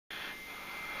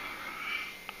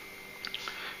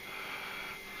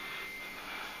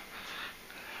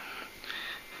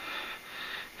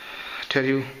tell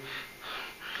you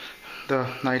the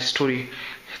night story.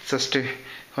 It's just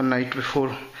one night before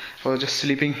I was just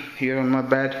sleeping here on my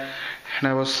bed and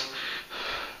I was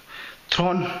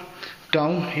thrown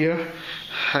down here.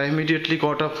 I immediately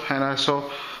got up and I saw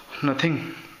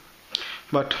nothing.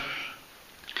 But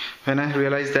when I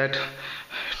realized that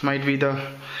it might be the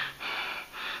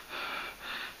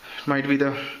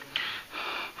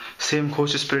same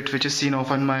ghost spirit which is seen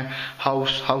often in my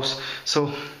house.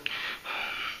 So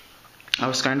I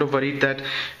was kind of worried that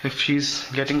if she's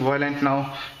getting violent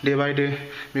now day by day,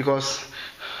 because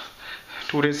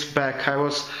 2 days back I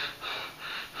was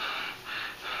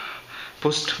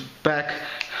pushed back.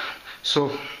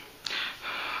 So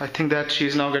I think that she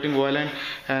is now getting violent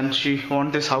and she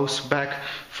wants this house back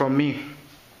from me.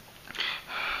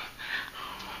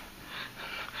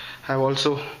 I've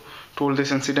also told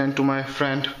this incident to my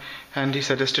friend and he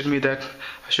suggested me that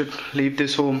I should leave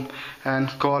this home and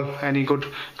call any good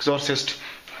exorcist.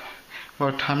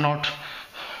 But I'm not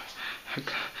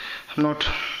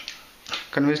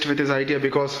convinced with his idea,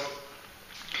 because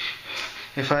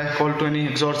if I call to any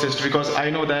exorcist, because I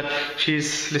know that she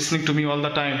is listening to me all the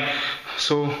time,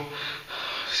 so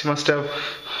she must have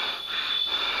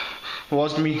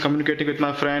watched me communicating with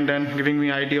my friend and giving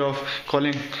me idea of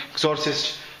calling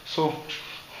exorcist. So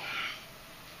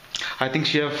I think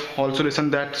she have also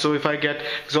listened that. So if I get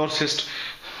exorcist,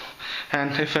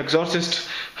 and if exorcist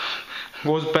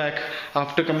goes back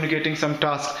after communicating some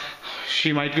task,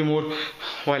 she might be more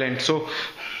violent. So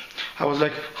I was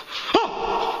like,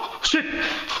 oh shit,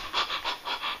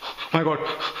 my god,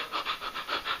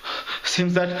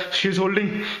 seems that she is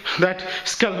holding that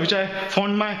skull which I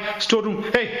found in my storeroom.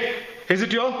 Hey, is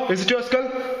it your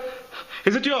skull?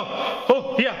 Is it your?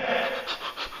 Oh yeah.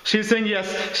 She's saying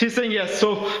yes.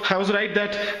 So I was right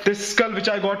that this skull which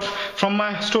I got from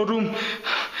my storeroom,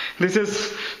 this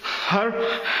is her.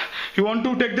 You want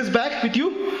to take this back with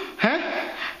you? Huh?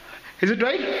 Is it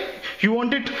right? You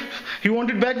want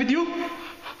it back with you?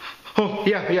 Oh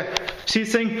yeah.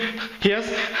 She's saying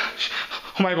yes.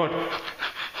 Oh my god.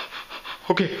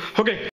 Okay.